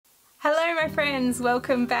Hello my friends,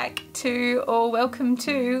 welcome back to, or welcome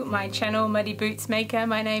to my channel Muddy Boots Maker.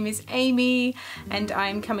 My name is Amy and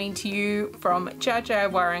I'm coming to you from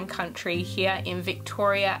Djadjawarren country here in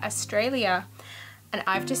Victoria, Australia. And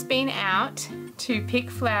I've just been out to pick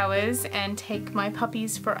flowers and take my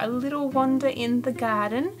puppies for a little wander in the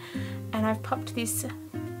garden, and I've popped this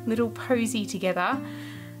little posy together.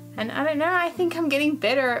 And I don't know, I think I'm getting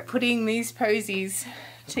better at putting these posies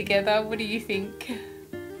together. What do you think?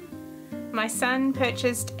 My son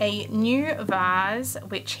purchased a new vase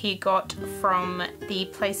which he got from the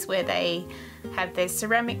place where they have their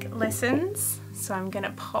ceramic lessons. So I'm going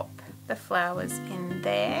to pop the flowers in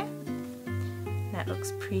there. That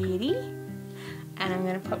looks pretty. And I'm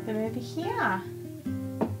going to pop them over here.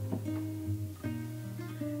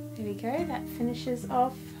 There we go, that finishes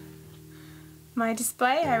off my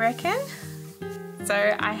display, I reckon.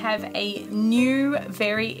 So I have a new,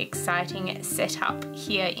 very exciting setup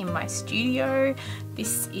here in my studio.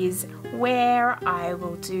 This is where I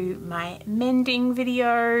will do my mending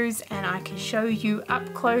videos, and I can show you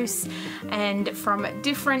up close and from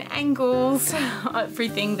different angles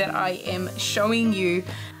everything that I am showing you.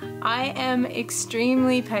 I am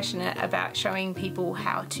extremely passionate about showing people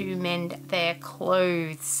how to mend their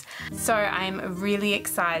clothes. So I'm really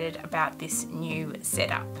excited about this new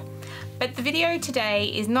setup. But the video today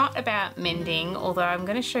is not about mending, although I'm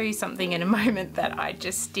going to show you something in a moment that I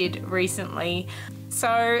just did recently.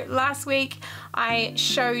 So last week I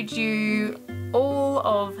showed you all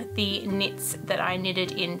of the knits that I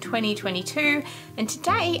knitted in 2022, and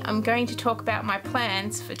today I'm going to talk about my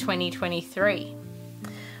plans for 2023.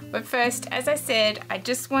 But first, as I said, I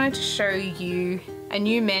just wanted to show you a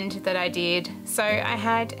new mend that I did. So I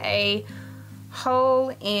had a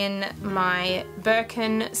hole in my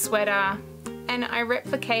Birkin sweater and I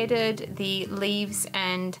replicated the leaves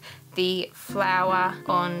and the flower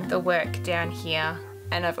on the work down here,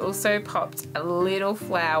 and I've also popped a little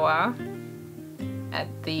flower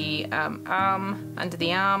at the arm, under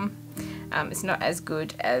the arm. It's not as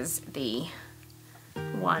good as the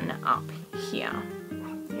one up here.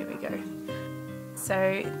 Here we go.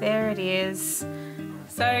 So there it is.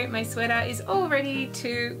 So my sweater is all ready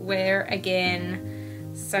to wear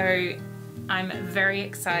again. So I'm very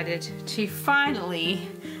excited to finally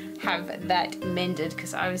have that mended,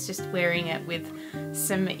 because I was just wearing it with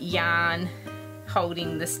some yarn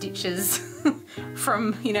holding the stitches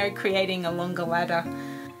from, you know, creating a longer ladder.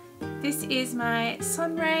 This is my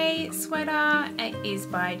Sonrae sweater. It is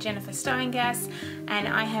by Jennifer Steingass, and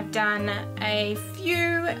I have done a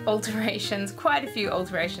few alterations, quite a few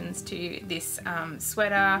alterations to this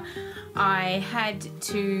sweater. I had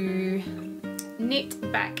to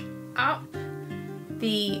knit back up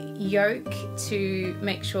the yoke to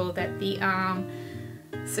make sure that the arm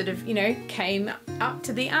sort of, you know, came up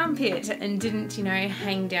to the armpit and didn't, you know,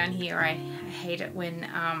 hang down here. I hate it when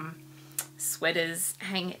sweaters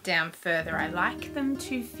hang it down further. I like them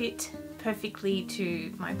to fit perfectly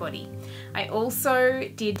to my body. I also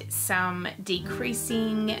did some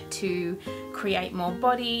decreasing to create more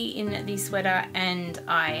body in the sweater, and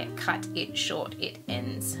I cut it short. It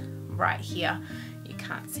ends right here. You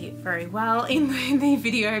can't see it very well in the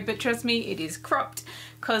video, but trust me, it is cropped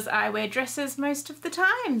because I wear dresses most of the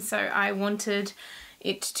time, so I wanted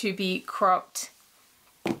it to be cropped.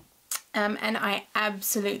 And I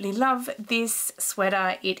absolutely love this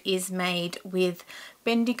sweater. It is made with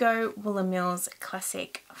Bendigo Woollen Mills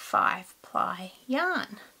Classic 5-ply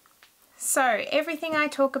yarn. So everything I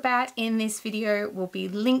talk about in this video will be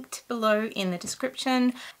linked below in the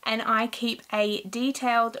description, and I keep a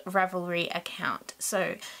detailed Ravelry account,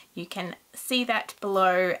 so you can see that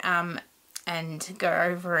below and go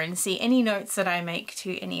over and see any notes that I make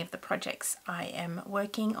to any of the projects I am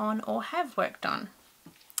working on or have worked on.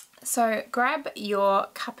 So grab your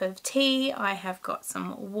cup of tea. I have got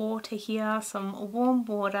some water here, some warm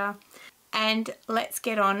water, and let's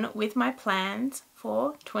get on with my plans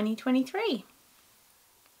for 2023.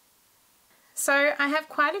 So I have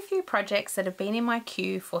quite a few projects that have been in my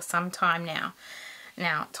queue for some time now.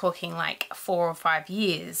 Now talking like 4 or 5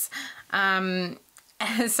 years.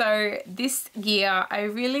 So this year I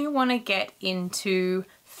really want to get into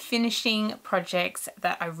finishing projects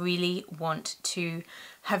that I really want to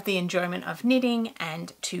have the enjoyment of knitting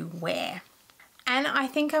and to wear. And I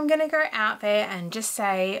think I'm going to go out there and just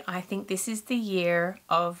say I think this is the year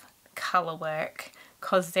of colour work,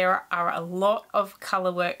 because there are a lot of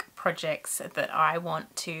colour work projects that I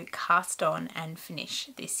want to cast on and finish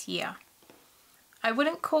this year. I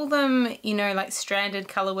wouldn't call them, you know, like stranded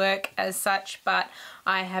colour work as such, but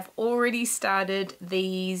I have already started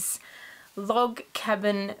these log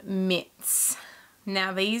cabin mitts.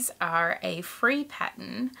 Now these are a free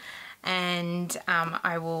pattern, and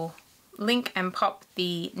I will link and pop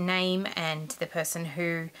the name and the person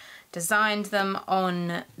who designed them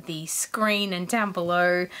on the screen and down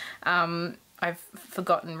below. I've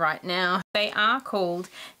forgotten right now. They are called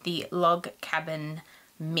the Log Cabin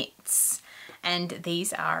Mitts, and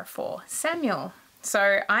these are for Samuel.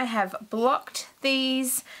 So I have blocked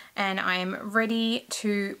these and I am ready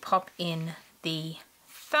to pop in the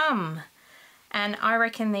thumb. And I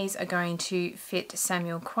reckon these are going to fit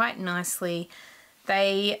Samuel quite nicely.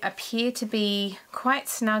 They appear to be quite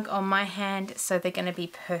snug on my hand, so they're going to be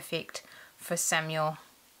perfect for Samuel.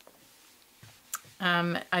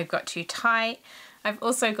 I've got to tie. I've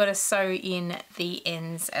also got to sew in the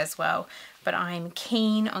ends as well, but I'm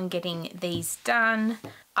keen on getting these done.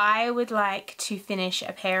 I would like to finish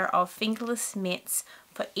a pair of fingerless mitts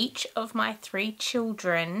for each of my 3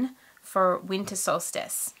 children for winter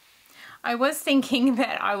solstice. I was thinking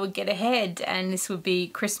that I would get ahead and this would be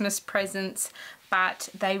Christmas presents, but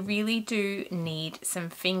they really do need some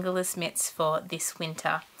fingerless mitts for this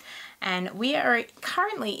winter. And we are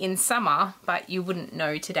currently in summer, but you wouldn't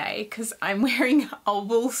know today because I'm wearing a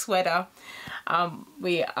wool sweater.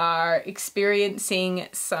 We are experiencing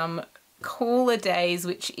some cooler days,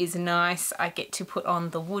 which is nice. I get to put on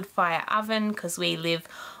the wood fire oven because we live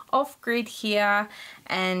off grid here,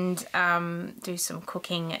 and do some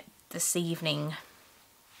cooking this evening.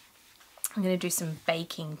 I'm going to do some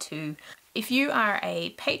baking too. If you are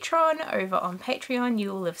a patron over on Patreon,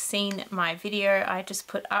 you will have seen my video I just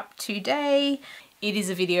put up today. It is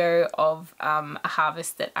a video of a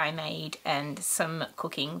harvest that I made and some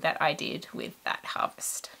cooking that I did with that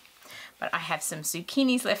harvest. But I have some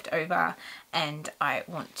zucchinis left over and I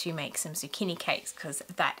want to make some zucchini cakes because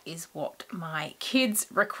that is what my kids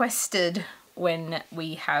requested when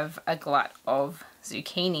we have a glut of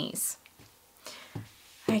zucchinis.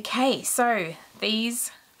 Okay, so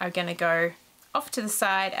these are going to go off to the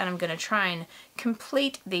side and I'm going to try and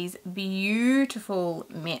complete these beautiful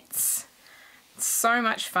mitts. It's so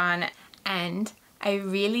much fun and a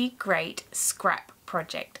really great scrap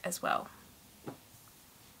project as well.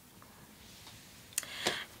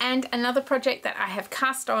 And another project that I have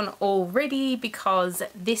cast on already because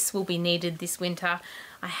this will be needed this winter.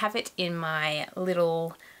 I have it in my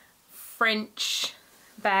little French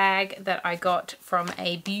bag that I got from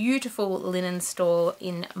a beautiful linen store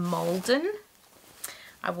in Malden.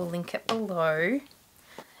 I will link it below.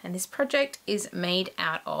 And this project is made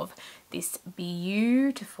out of this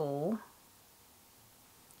beautiful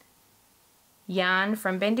yarn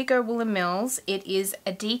from Bendigo Woollen Mills. It is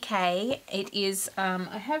a DK. It is, I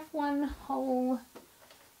have one whole,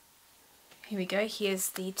 here we go, here's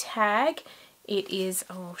the tag. It is,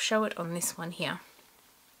 I'll show it on this one here.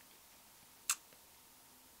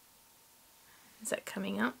 Is that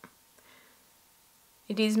coming up?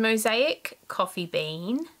 It is Mosaic Coffee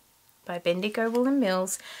Bean by Bendigo Woollen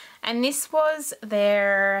Mills, and this was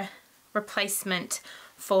their replacement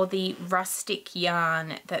for the rustic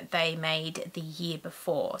yarn that they made the year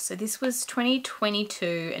before. So this was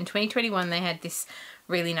 2022, and 2021 they had this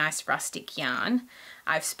really nice rustic yarn.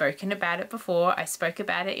 I've spoken about it before. I spoke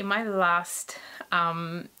about it in my last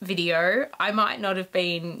video. I might not have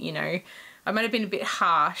been, you know, I might have been a bit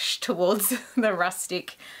harsh towards the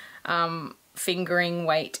rustic fingering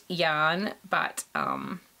weight yarn, but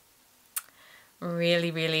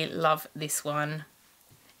really love this one.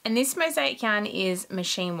 And this Mosaic yarn is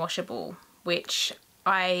machine washable, which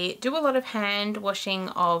I do a lot of hand washing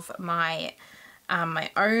of my my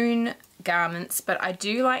own garments, but I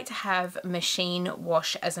do like to have machine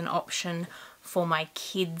wash as an option for my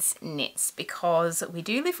kids' knits because we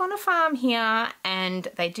do live on a farm here and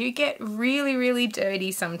they do get really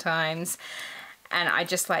dirty sometimes, and I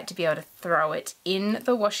just like to be able to throw it in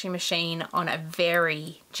the washing machine on a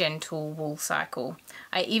very gentle wool cycle.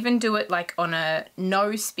 I even do it like on a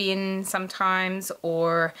no spin sometimes,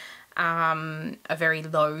 or a very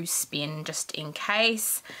low spin just in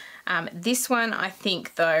case. This one I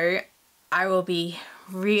think though I will be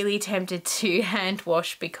really tempted to hand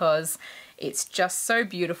wash because it's just so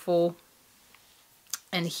beautiful.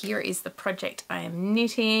 And here is the project I am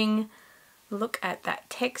knitting. Look at that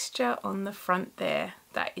texture on the front there.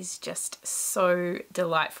 That is just so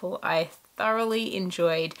delightful. I thoroughly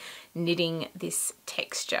enjoyed knitting this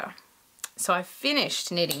texture. So I've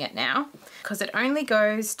finished knitting it now because it only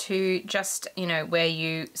goes to just, you know, where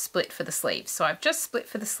you split for the sleeves. So I've just split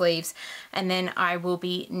for the sleeves, and then I will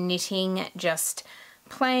be knitting just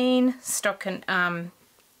plain stock and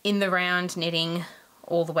in the round knitting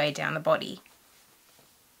all the way down the body.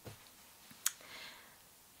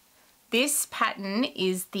 This pattern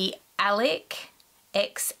is the Alec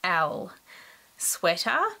XL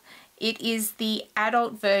sweater. It is the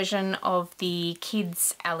adult version of the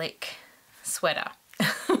kids Alec sweater.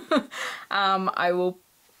 I will,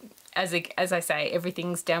 as I say,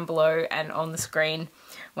 everything's down below and on the screen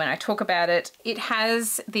when I talk about it. It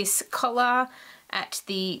has this collar at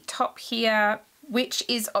the top here, which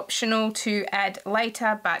is optional to add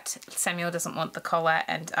later, but Samuel doesn't want the collar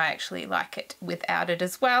and I actually like it without it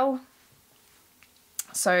as well.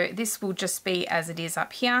 So this will just be as it is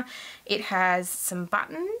up here. It has some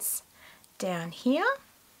buttons down here.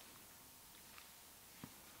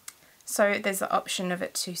 So there's the option of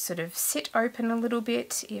it to sort of sit open a little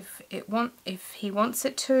bit if he wants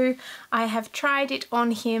it to. I have tried it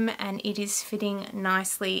on him and it is fitting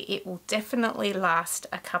nicely. It will definitely last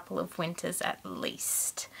a couple of winters at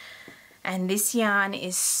least. And this yarn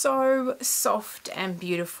is so soft and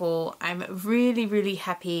beautiful. I'm really, really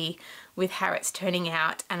happy with how it's turning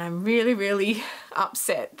out, and I'm really, really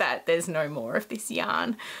upset that there's no more of this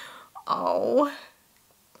yarn. Oh,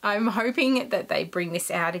 I'm hoping that they bring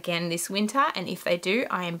this out again this winter, and if they do,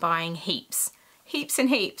 I am buying heaps and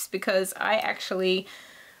heaps, because I actually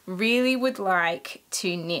really would like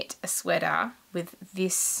to knit a sweater with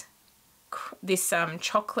this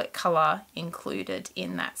chocolate colour included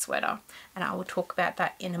in that sweater, and I will talk about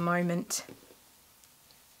that in a moment.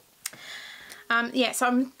 Yeah,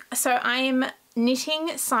 so I am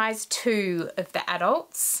knitting size 2 of the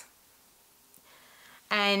adults,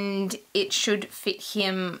 and it should fit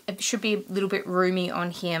him. It should be a little bit roomy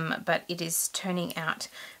on him, but it is turning out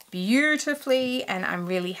beautifully, and I'm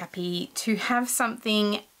really happy to have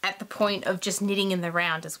something at the point of just knitting in the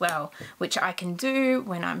round as well, which I can do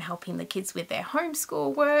when I'm helping the kids with their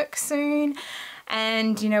homeschool work soon,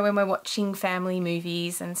 and you know, when we're watching family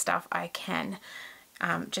movies and stuff, I can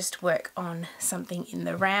just work on something in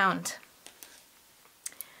the round.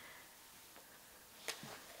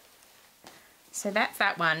 So that's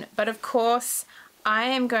that one, but of course I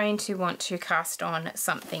am going to want to cast on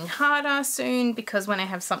something harder soon, because when I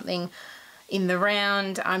have something in the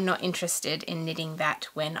round, I'm not interested in knitting that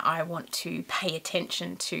when I want to pay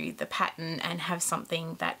attention to the pattern and have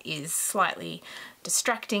something that is slightly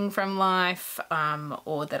distracting from life,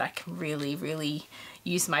 or that I can really, really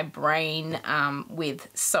use my brain with.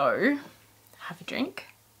 So, have a drink.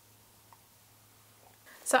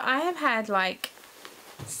 So I have had like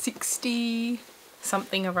 60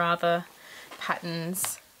 something or other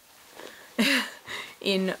patterns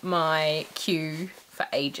in my queue for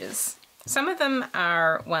ages. Some of them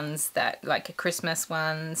are ones that, like Christmas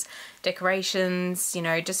ones, decorations, you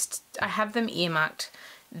know, just I have them earmarked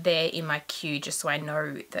there in my queue just so I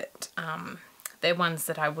know that they're ones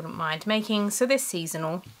that I wouldn't mind making, so they're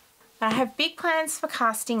seasonal. I have big plans for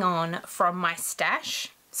casting on from my stash,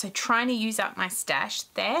 so trying to use up my stash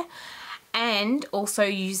there, and also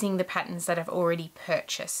using the patterns that I've already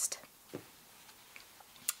purchased.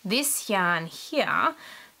 This yarn here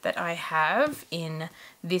that I have in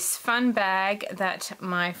this fun bag that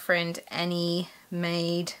my friend Annie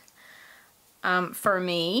made for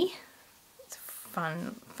me. It's a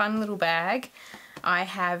fun little bag. I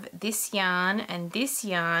have this yarn and this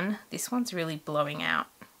yarn. This one's really blowing out.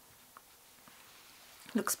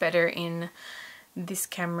 Looks better in this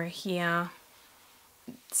camera here.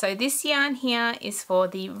 So this yarn here is for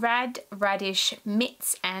the Radish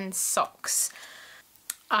mitts and socks.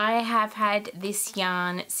 I have had this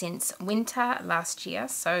yarn since winter last year,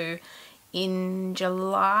 so in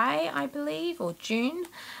July, I believe, or June,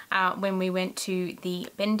 when we went to the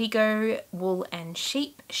Bendigo Wool and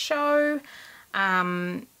Sheep show.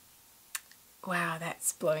 Wow,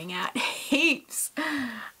 that's blowing out heaps.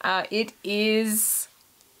 It is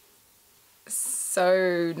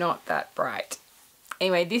so not that bright.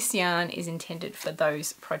 Anyway, this yarn is intended for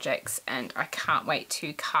those projects and I can't wait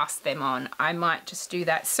to cast them on. I might just do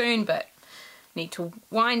that soon, but need to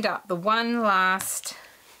wind up the one last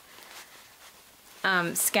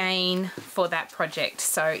skein for that project.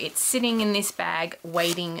 So it's sitting in this bag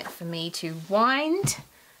waiting for me to wind,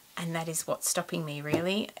 and that is what's stopping me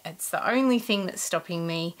really. It's the only thing that's stopping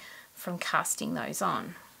me from casting those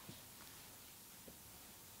on.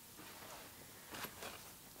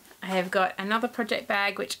 I have got another project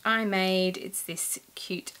bag which I made. It's this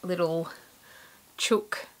cute little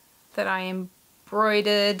chook that I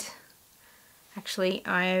embroidered. Actually,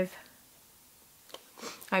 I've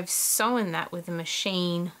sewn that with a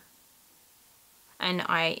machine, and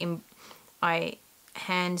I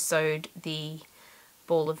hand sewed the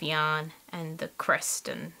ball of yarn and the crest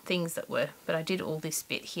and things that were, but I did all this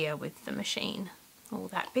bit here with the machine, all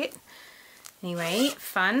that bit. Anyway,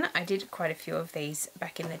 fun. I did quite a few of these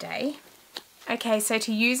back in the day. Okay, so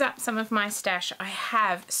to use up some of my stash, I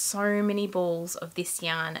have so many balls of this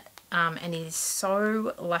yarn and it is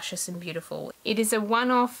so luscious and beautiful. It is a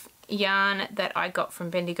one-off yarn that I got from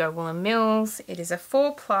Bendigo Woollen Mills. It is a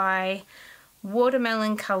 4-ply,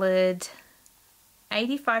 watermelon coloured,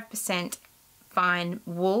 85% fine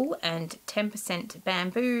wool and 10%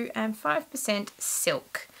 bamboo and 5%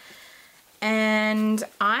 silk. And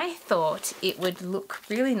I thought it would look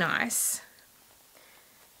really nice.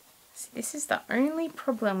 So this is the only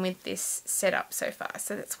problem with this setup so far,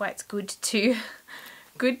 so that's why it's good to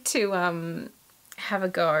have a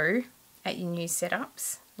go at your new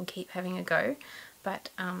setups and keep having a go. But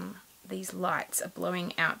these lights are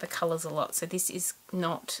blowing out the colours a lot, so this is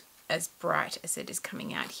not as bright as it is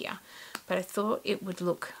coming out here. But I thought it would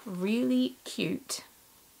look really cute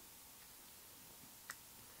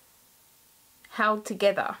held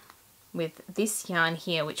together with this yarn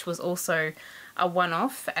here, which was also a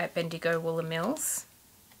one-off at Bendigo Woollen Mills.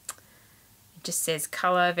 It just says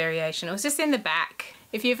colour variation. It was just in the back.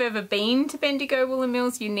 If you've ever been to Bendigo Woollen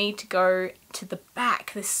Mills, you need to go to the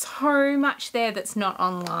back. There's so much there that's not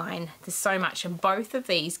online. There's so much, and both of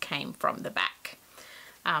these came from the back.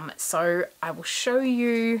 So I will show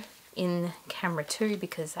you in camera too,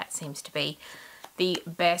 because that seems to be the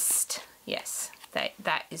best. Yes,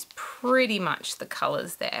 that is pretty much the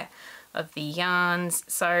colours there of the yarns.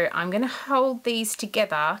 So I'm going to hold these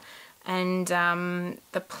together, and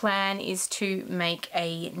the plan is to make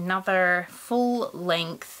another full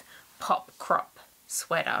length pop crop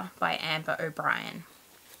sweater by Ambah O'Brien.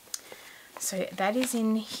 So that is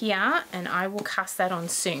in here, and I will cast that on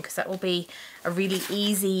soon because that will be a really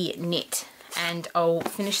easy knit, and I'll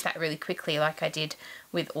finish that really quickly like I did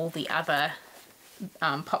with all the other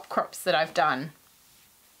pop crops that I've done.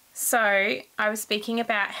 So I was speaking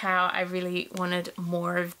about how I really wanted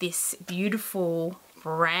more of this beautiful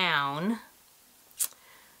brown,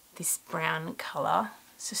 this brown colour.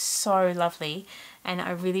 It's just so lovely, and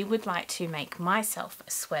I really would like to make myself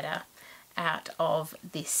a sweater out of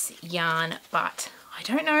this yarn, but I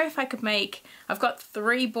don't know if I could make, I've got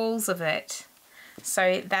 3 balls of it,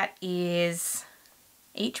 so that is,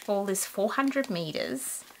 each ball is 400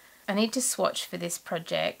 meters. I need to swatch for this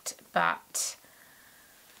project, but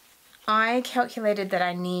I calculated that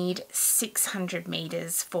I need 600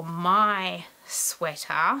 meters for my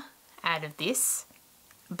sweater out of this,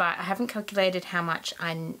 but I haven't calculated how much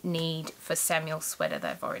I need for Samuel's sweater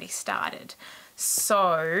that I've already started.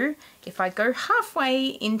 So if I go halfway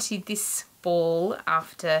into this ball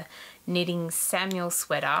after knitting Samuel's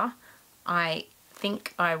sweater, I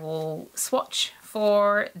think I will swatch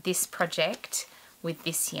for this project with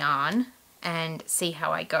this yarn and see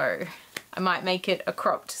how I go. I might make it a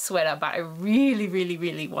cropped sweater, but I really, really,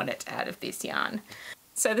 really want it out of this yarn.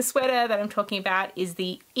 So the sweater that I'm talking about is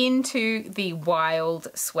the Into the Wild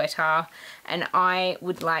sweater, and I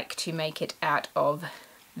would like to make it out of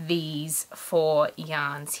these 4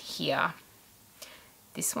 yarns here.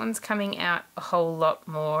 This one's coming out a whole lot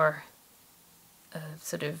more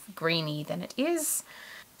sort of greeny than it is.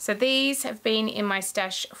 So these have been in my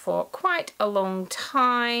stash for quite a long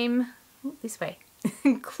time. Ooh, this way,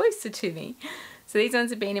 closer to me. So these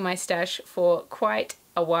ones have been in my stash for quite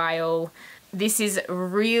a while. This is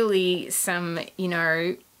really some, you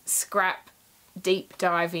know, scrap deep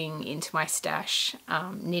diving into my stash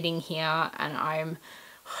knitting here, and I'm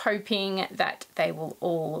hoping that they will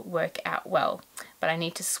all work out well, but I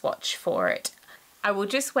need to swatch for it. I will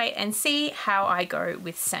just wait and see how I go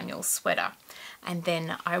with Samuel's sweater, and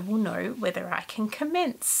then I will know whether I can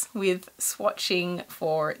commence with swatching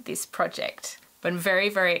for this project. But I'm very,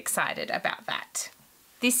 very excited about that.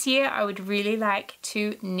 This year I would really like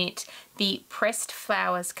to knit the Pressed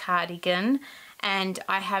Flowers cardigan, and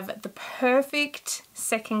I have the perfect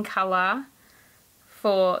second colour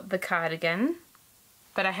for the cardigan,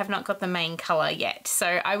 but I have not got the main colour yet.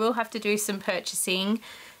 So I will have to do some purchasing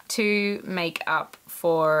to make up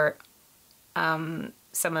for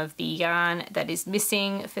some of the yarn that is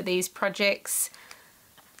missing for these projects.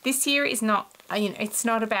 This year is not, you know, it's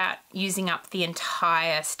not about using up the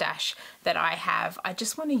entire stash that I have. I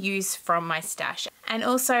just want to use from my stash. And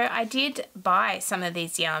also I did buy some of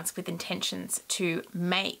these yarns with intentions to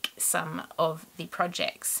make some of the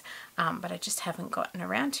projects, but I just haven't gotten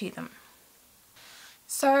around to them.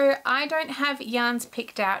 So I don't have yarns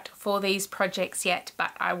picked out for these projects yet,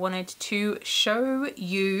 but I wanted to show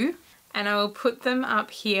you, and I will put them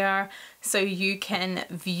up here so you can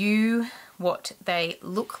view what they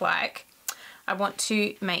look like. I want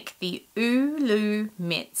to make the Ulu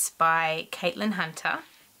Mitts by Caitlin Hunter.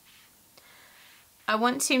 I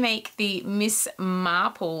want to make the Miss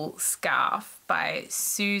Marple scarf by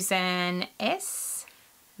Suzanne S.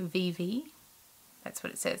 VV. That's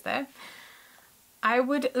what it says there. I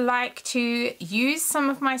would like to use some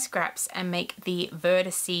of my scraps and make the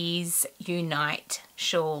Vertices Unite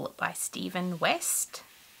shawl by Stephen West.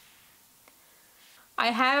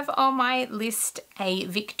 I have on my list a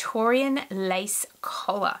Victorian lace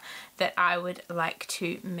collar that I would like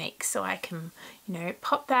to make, so I can, you know,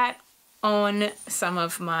 pop that on some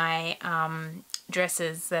of my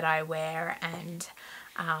dresses that I wear and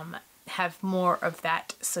have more of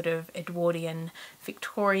that sort of Edwardian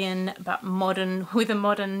Victorian but modern, with a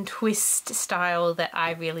modern twist style that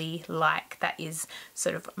I really like. That is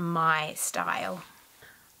sort of my style.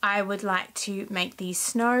 I would like to make the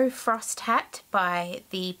Snow Frost hat by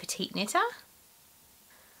the Petite Knitter.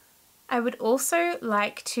 I would also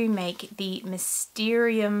like to make the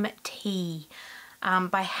Mysterium Tea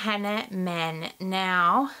by Hannah Mann.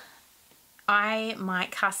 Now, I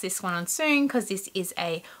might cast this one on soon because this is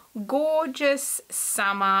a gorgeous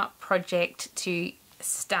summer project to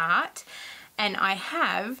start, and I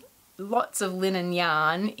have lots of linen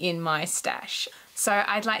yarn in my stash, so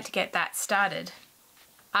I'd like to get that started.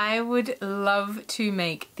 I would love to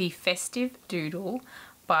make the Festive Doodle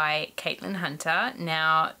by Caitlin Hunter.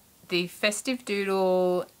 Now, the Festive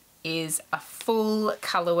Doodle is a full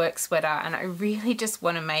Colourwork sweater, and I really just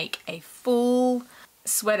want to make a full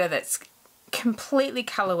sweater that's completely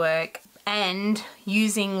Colourwork and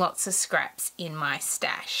using lots of scraps in my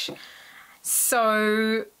stash.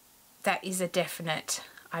 So that is a definite.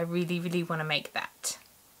 I really, really want to make that.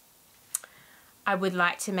 I would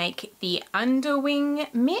like to make the Underwing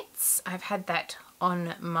mitts. I've had that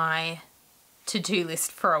on my to-do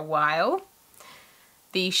list for a while.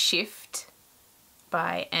 The Shift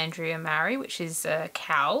by Andrea Murray, which is a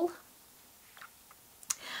cowl.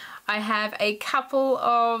 I have a couple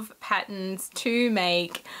of patterns to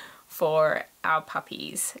make for our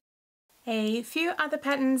puppies. A few other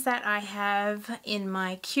patterns that I have in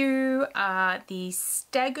my queue are the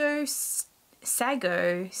Sago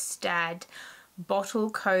Stad Bottle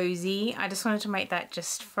Cozy. I just wanted to make that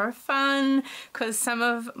just for fun because some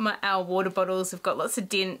of our water bottles have got lots of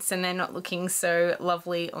dents and they're not looking so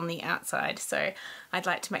lovely on the outside. So I'd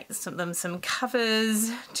like to make them some covers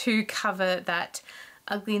to cover that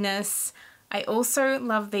ugliness. I also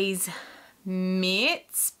love these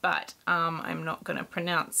mitts, but I'm not going to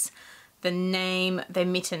pronounce the name. They're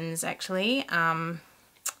mittens actually.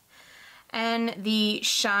 And the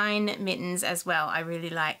Shine mittens as well. I really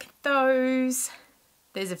like those.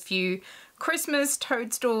 There's a few Christmas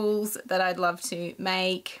toadstools that I'd love to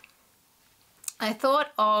make. I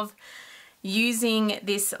thought of using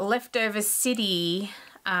this Leftover City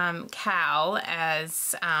cowl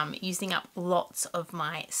as using up lots of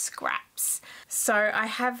my scraps. So I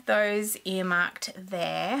have those earmarked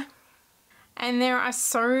there. And there are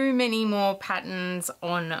so many more patterns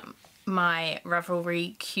on my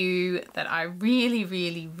Ravelry queue that I really,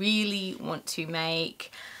 really, really want to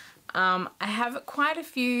make. I have quite a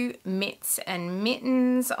few mitts and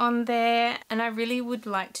mittens on there, and I really would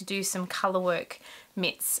like to do some Colourwork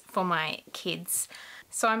mitts for my kids.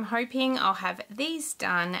 So I'm hoping I'll have these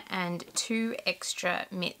done and 2 extra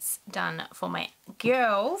mitts done for my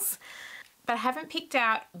girls, but I haven't picked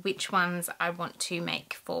out which ones I want to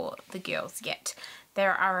make for the girls yet.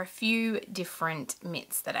 There are a few different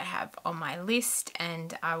mitts that I have on my list,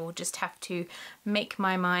 and I will just have to make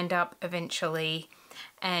my mind up eventually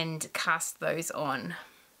and cast those on.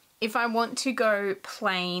 If I want to go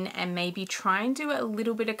plain and maybe try and do a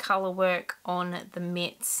little bit of colour work on the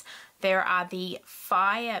mitts, there are the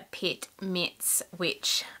Fire Pit mitts,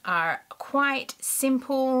 which are quite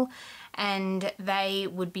simple and they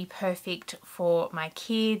would be perfect for my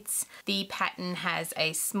kids. The pattern has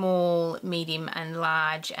a small, medium and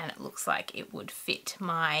large, and it looks like it would fit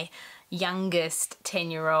my youngest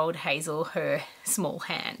 10-year-old Hazel, her small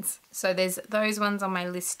hands. So there's those ones on my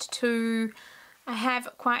list too. I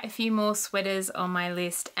have quite a few more sweaters on my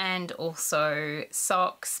list and also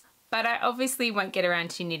socks, but I obviously won't get around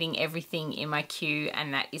to knitting everything in my queue,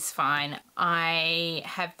 and that is fine. I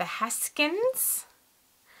have the Haskins,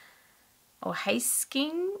 or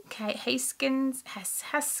Haskins,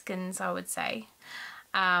 I would say,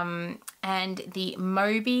 and the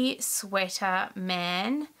Moby Sweater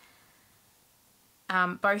Man.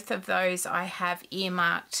 Both of those I have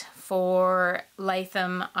earmarked for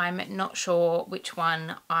Latham. I'm not sure which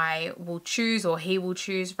one I will choose, or he will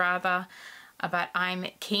choose rather, but I'm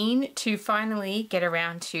keen to finally get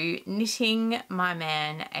around to knitting my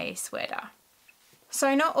man a sweater.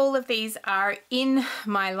 So not all of these are in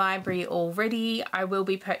my library already. I will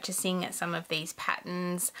be purchasing some of these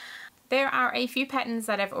patterns. There are a few patterns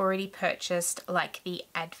that I've already purchased, like the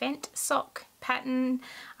Advent sock pattern.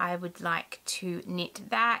 I would like to knit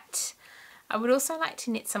that. I would also like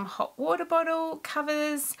to knit some hot water bottle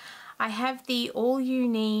covers. I have the All You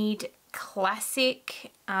Need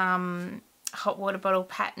classic hot water bottle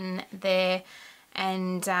pattern there,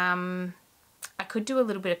 and I could do a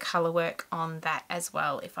little bit of colour work on that as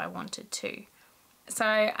well if I wanted to. So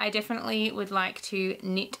I definitely would like to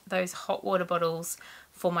knit those hot water bottles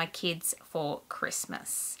for my kids for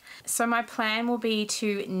Christmas. So my plan will be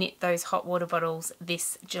to knit those hot water bottles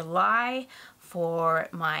this July for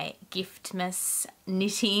my Giftmas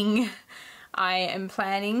knitting I am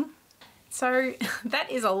planning. So that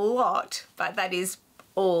is a lot, but that is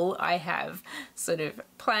all I have sort of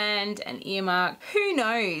planned and earmarked. Who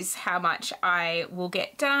knows how much I will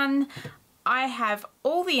get done. I have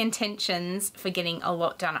all the intentions for getting a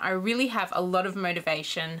lot done. I really have a lot of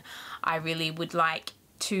motivation. I really would like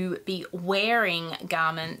to be wearing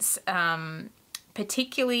garments,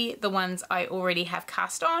 particularly the ones I already have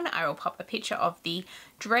cast on. I will pop a picture of the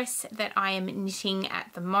dress that I am knitting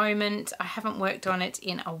at the moment. I haven't worked on it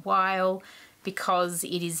in a while because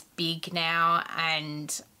it is big now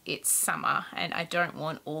and it's summer and I don't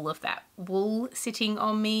want all of that wool sitting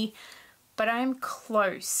on me, but I'm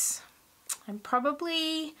close. I'm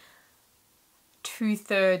probably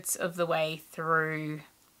 2/3 of the way through.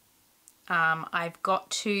 I've got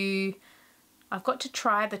to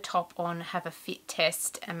try the top on, have a fit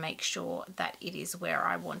test and make sure that it is where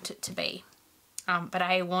I want it to be. But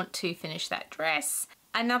I want to finish that dress.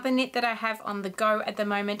 Another knit that I have on the go at the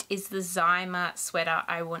moment is the Zyma sweater.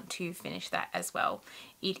 I want to finish that as well.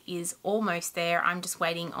 It is almost there. I'm just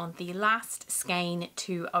waiting on the last skein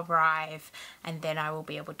to arrive and then I will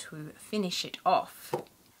be able to finish it off.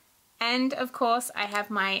 And of course I have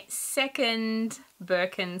my second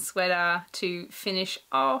Birkin sweater to finish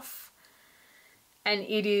off, and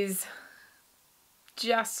it is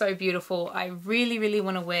just so beautiful. I really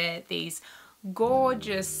want to wear these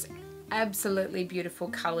gorgeous, absolutely beautiful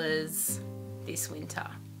colors this winter.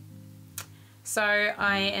 So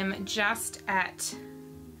I am just at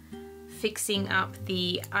fixing up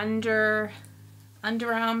the underarm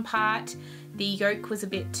part. The yoke was a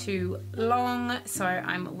bit too long, so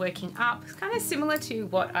I'm working up. It's kind of similar to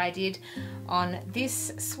what I did on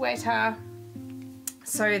this sweater,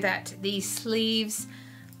 so that the sleeves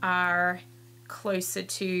are closer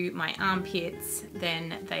to my armpits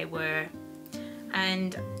than they were.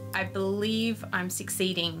 And I believe I'm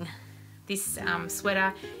succeeding. This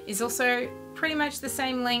sweater is also pretty much the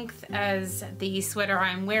same length as the sweater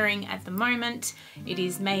I'm wearing at the moment. It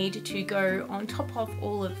is made to go on top of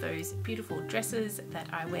all of those beautiful dresses that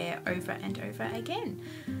I wear over and over again.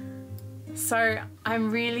 So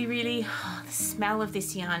I'm really, the smell of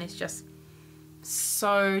this yarn is just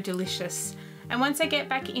so delicious. And once I get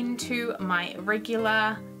back into my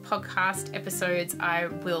regular podcast episodes, I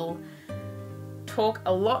will talk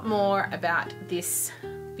a lot more about this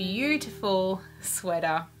beautiful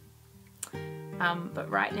sweater. But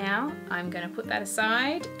right now I'm going to put that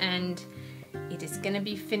aside and it is going to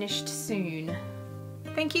be finished soon.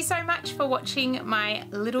 Thank you so much for watching my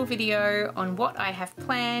little video on what I have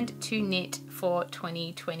planned to knit for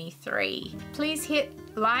 2023. Please hit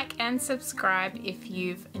like and subscribe if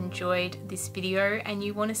you've enjoyed this video and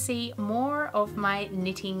you want to see more of my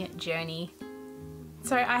knitting journey.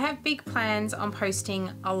 So I have big plans on posting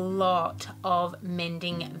a lot of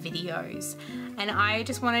mending videos, and I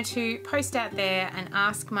just wanted to post out there and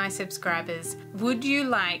ask my subscribers, would you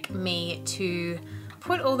like me to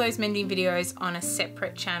put all those mending videos on a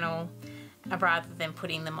separate channel rather than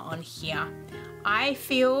putting them on here? I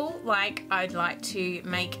feel like I'd like to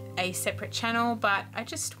make a separate channel, but I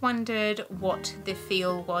just wondered what the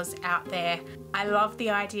feel was out there. I love the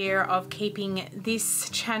idea of keeping this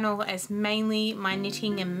channel as mainly my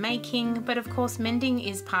knitting and making, but of course mending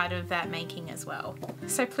is part of that making as well.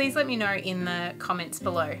 So please let me know in the comments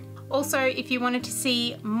below. Also, if you wanted to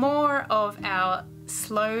see more of our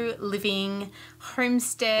slow living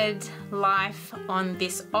homestead life on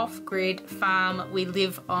this off-grid farm we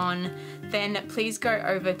live on, then please go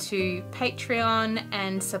over to Patreon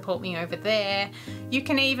and support me over there. You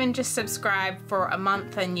can even just subscribe for a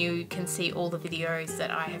month and you can see all the videos that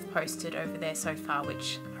I have posted over there so far,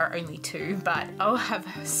 which are only 2, but I'll have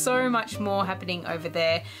so much more happening over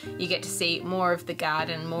there. You get to see more of the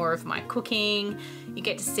garden, more of my cooking. You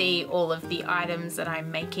get to see all of the items that I'm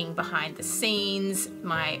making behind the scenes,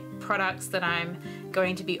 my products that I'm I'm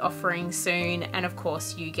going to be offering soon, and of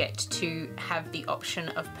course you get to have the option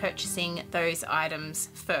of purchasing those items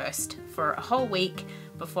first for a whole week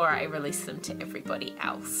before I release them to everybody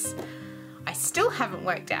else. I still haven't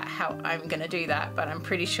worked out how I'm gonna do that, but I'm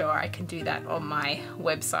pretty sure I can do that on my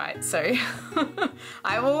website. So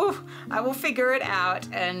I will figure it out,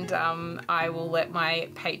 and I will let my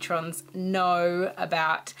patrons know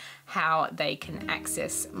about how they can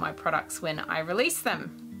access my products when I release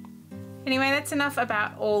them. Anyway, that's enough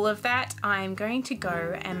about all of that. I'm going to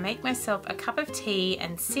go and make myself a cup of tea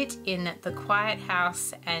and sit in the quiet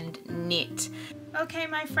house and knit. Okay,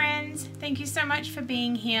 my friends, thank you so much for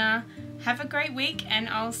being here. Have a great week, and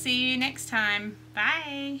I'll see you next time.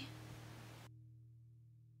 Bye.